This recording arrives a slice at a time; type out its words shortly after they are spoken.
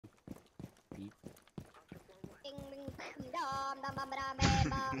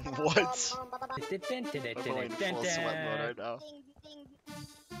What? I'm going full sweat mode right now.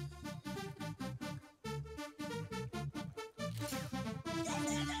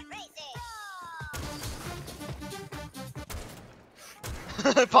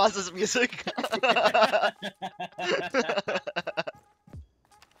 Pause this music.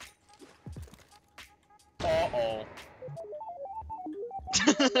 Uh-oh.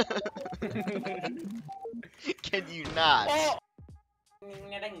 Can you not? Oh.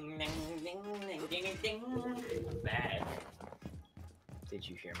 Bad. Did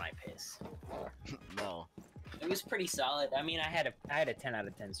you hear my piss? No. It was pretty solid. I mean, I had a 10 out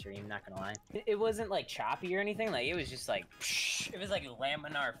of 10 stream, not gonna lie. It wasn't like choppy or anything. Like it was just like it was like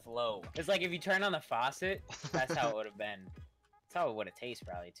laminar flow. It's like if you turn on the faucet, that's how it would have been. That's how it would have tasted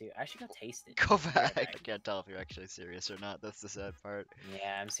probably too. I should go taste it. Go back. I can't tell if you're actually serious or not. That's the sad part.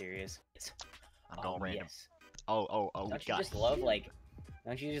 Yeah, I'm serious. I'm going random. Yes. Oh, Don't you just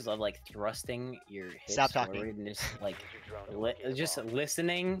love like thrusting your hips Stop talking. forward and just like just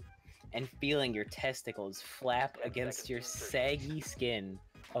listening and feeling your testicles flap against your saggy skin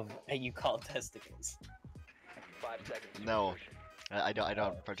of that you call testicles. No, I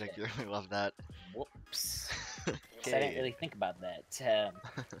don't particularly love that. Whoops. Okay. I didn't really think about that.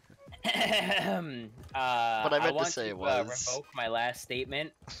 What I meant to want say to was- revoke my last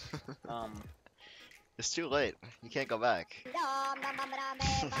statement. It's too late. You can't go back. Oh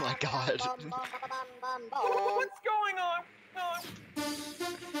my god. What's going on?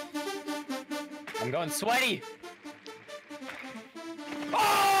 I'm going sweaty.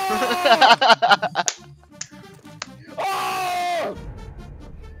 Oh!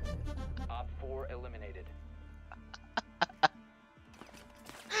 Op 4 eliminated.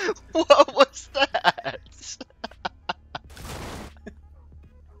 What was that?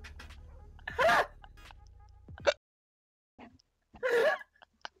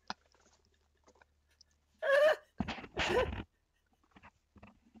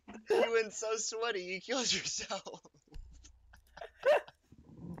 You went so sweaty, you killed yourself.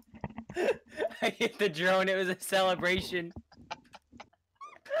 I hit the drone. It was a celebration.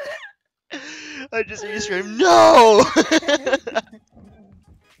 I just heard you scream, no! 10 seconds.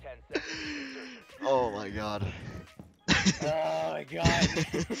 Oh my god. Oh my god.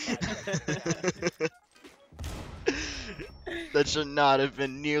 That should not have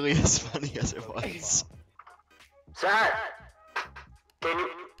been nearly as funny as it was. Sir, can you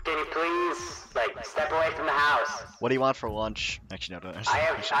please, like, step away from the house? What do you want for lunch? Actually, no, don't. I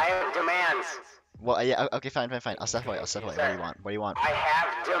have demands. Well, yeah, okay, fine. I'll step away. What do you want? What do you want? I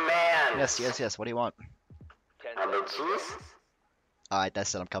have demands. Yes. What do you want? 10 A big seconds. cheese? Alright,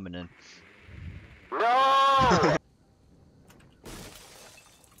 that's it. I'm coming in. No!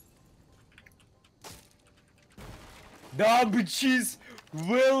 The bitches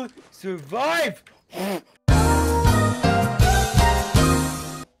will survive.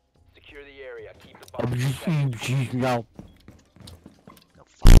 Secure the area. Keep the bomb protected. No. No,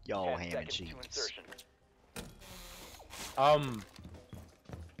 fuck yo, 10 ham and seconds cheese. to insertion.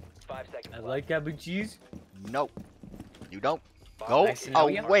 5 seconds I left. like that big cheese. Nope. You don't. Bomb Go. Nice to Oh, know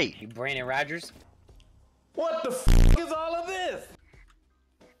ya. wait. You Brandon Rogers. What the f is all of this?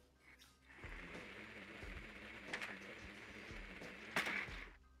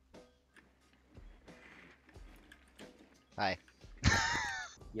 Hi.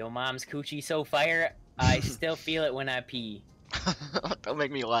 Yo, mom's coochie so fire. I still feel it when I pee. Don't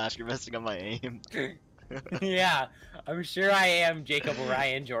make me laugh. You're messing up my aim. Yeah, I'm sure I am Jacob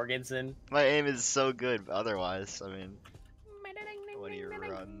Orion Jorgensen. My aim is so good, but otherwise, I mean, when he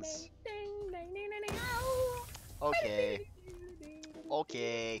runs. Okay.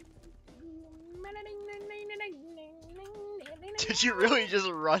 Okay. Did you really just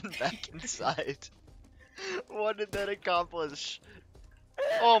run back inside? What did that accomplish?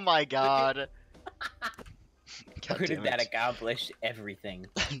 Oh my god. God Who did damn that it. accomplish? Everything.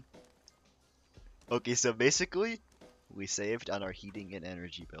 Okay, so basically, we saved on our heating and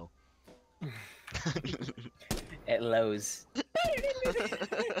energy bill. At Lowe's. Put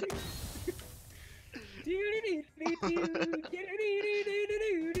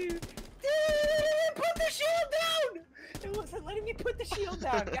the shield down! It wasn't letting me put the shield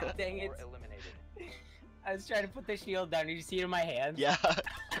down. God dang it. 4 eliminated. I was trying to put the shield down. Did you see it in my hand? Yeah,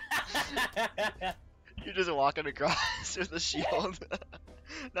 you're just walking across with a shield.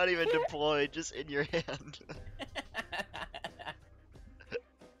 Not even deployed, just in your hand.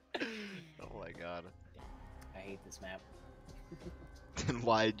 Oh my god. I hate this map. Then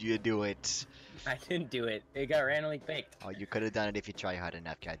why'd you do it? I didn't do it. It got randomly picked. Oh, you could have done it if you tried hard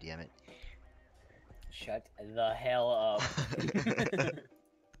enough, god damn it. Shut the hell up.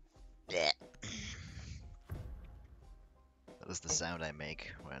 That was the sound I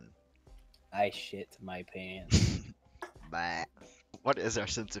make when. I shit my pants. Bah. What is our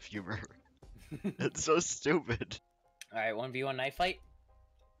sense of humor? It's so stupid. Alright, 1v1 knife fight.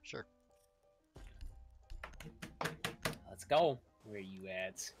 Sure. Let's go. Where you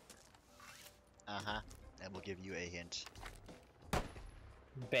at? Uh-huh. And we'll give you a hint.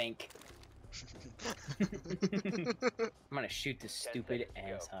 Bank. I'm gonna shoot this 10 stupid seconds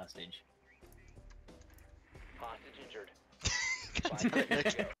to ass hostage. Hostage injured. God 5 damn it, seconds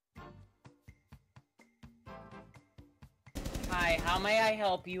Nick. to go. Hi, how may I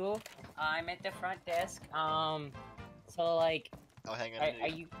help you? I'm at the front desk. So like, Oh, hang on.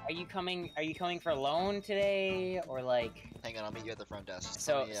 are you coming for a loan today, or like? Hang on, I'll meet you at the front desk.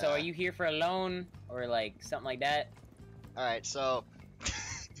 So are you here for a loan, or like something like that? Alright, so.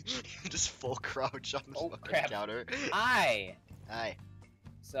 Just full crouch on the Oh, fucking crap. counter. Hi. Hi.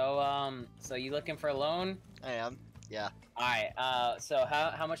 So you looking for a loan? I am. Yeah. Alright. So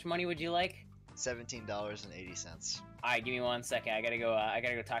how much money would you like? $17.80. Alright, give me 1 second. I gotta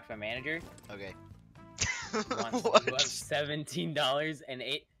go talk to my manager. Okay. He wants What?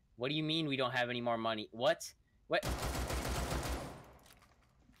 $17.08. What do you mean we don't have any more money? What? What?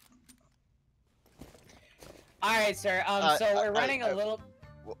 Alright, sir. So we're running a little.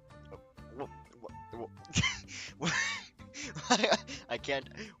 I can't.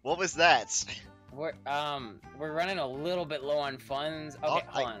 What was that? We're running a little bit low on funds. Okay, Oh,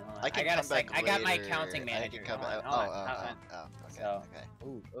 hold on. I can got a come sec. back I got my later. accounting I manager. can come Hold on, back. hold on, hold on. Okay. So- Okay.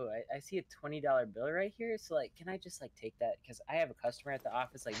 Ooh, I see a $20 bill right here. So like, can I just like take that? Because I have a customer at the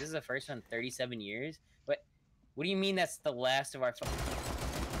office. Like, this is the first one in 37 years. But what do you mean that's the last of our?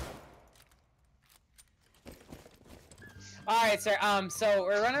 All right, sir. So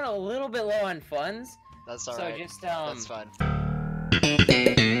we're running a little bit low on funds. That's So alright. just That's fine.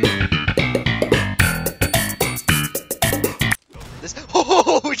 This.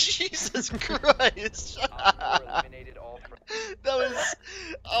 Oh Jesus Christ! Op 4 eliminated all That was.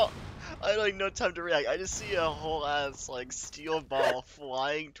 Oh, I had like no time to react. I just see a whole ass like steel ball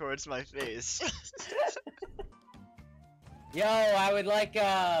flying towards my face. Yo, I would like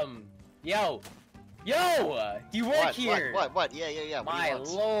yo, do you work here? What? Yeah. What do My you want?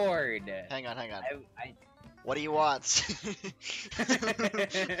 lord. Hang on. I What do you want?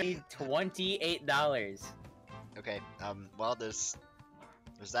 need $28. Okay. Well, there's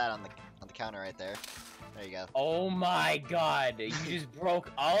that on the counter right there. There you go. Oh my god, you just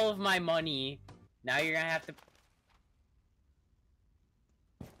broke all of my money. Now you're gonna have to.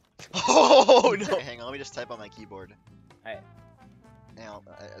 Oh no! Hang on, let me just type on my keyboard. Alright. Hang on,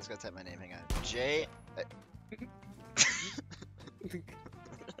 I just gotta type my name. Hang on. J.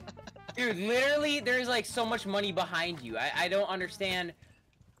 Dude, literally, there's like so much money behind you. I don't understand.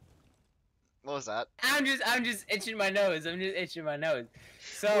 What was that? I'm just itching my nose. I'm just itching my nose.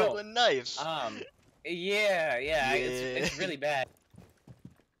 With So, a knife. yeah, it's really bad.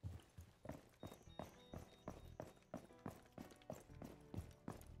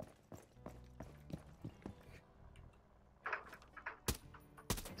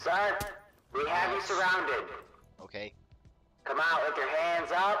 Sir, we have you surrounded. Okay. Come out with your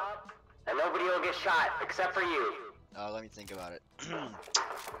hands up, and nobody will get shot except for you. Let me think about it.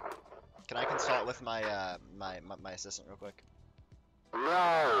 Can I consult with my my assistant real quick?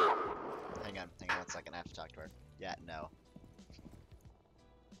 No. Hang on 1 second. I have to talk to her. Yeah, no.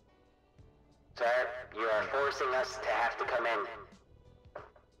 Sir, you are forcing us to have to come in.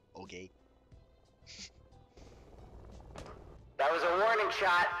 Okay. That was a warning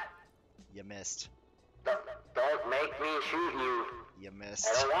shot. You missed. Don't make me shoot you. You I missed.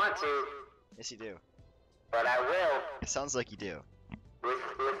 don't want to, Yes, you do. but I will. It sounds like you do. With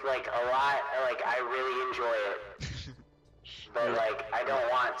like a lot, like I really enjoy it. But like, I don't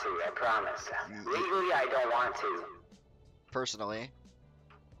want to, I promise. Legally, I don't want to. Personally,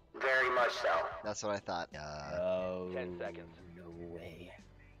 Very much so. that's what I thought. Oh, 10 seconds. no way.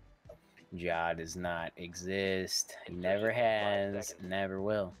 Ja does not exist. He Insertion never in 5 has, seconds. never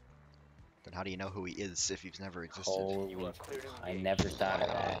will. Then how do you know who he is if he's never existed? Holy, You are clear to I engage. never thought of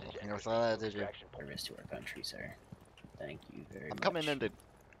that. You never thought of that, did you? Extraction point. Service to our country, sir. Thank you very I'm much. coming in to.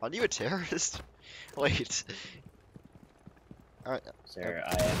 Are you a terrorist? Wait. Alright, Sir, I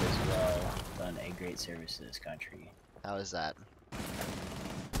have as well done a great service to this country. how is that?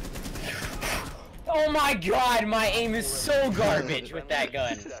 Oh my god, my aim is so garbage with that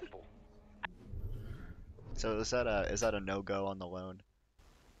gun. Successful. So is that a no-go on the loan?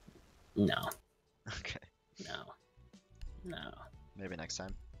 No, Okay, no, no. maybe next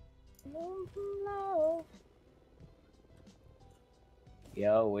time.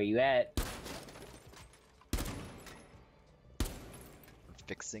 Yo, where you at?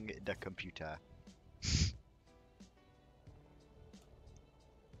 Fixing the computer.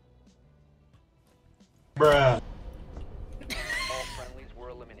 Bruh. All friendlies were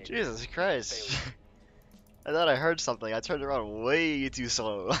eliminated. Jesus Christ. I thought I heard something. I turned around way too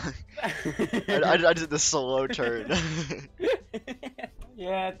slow. I did the slow turn.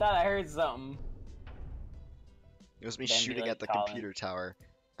 Yeah, I thought I heard something. It was me Then be shooting like at the Colin. computer tower.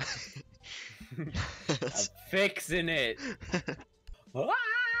 I'm fixing it. Want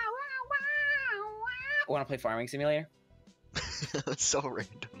to play Farming Simulator? That's so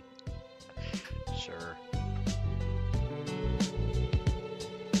random. Sure.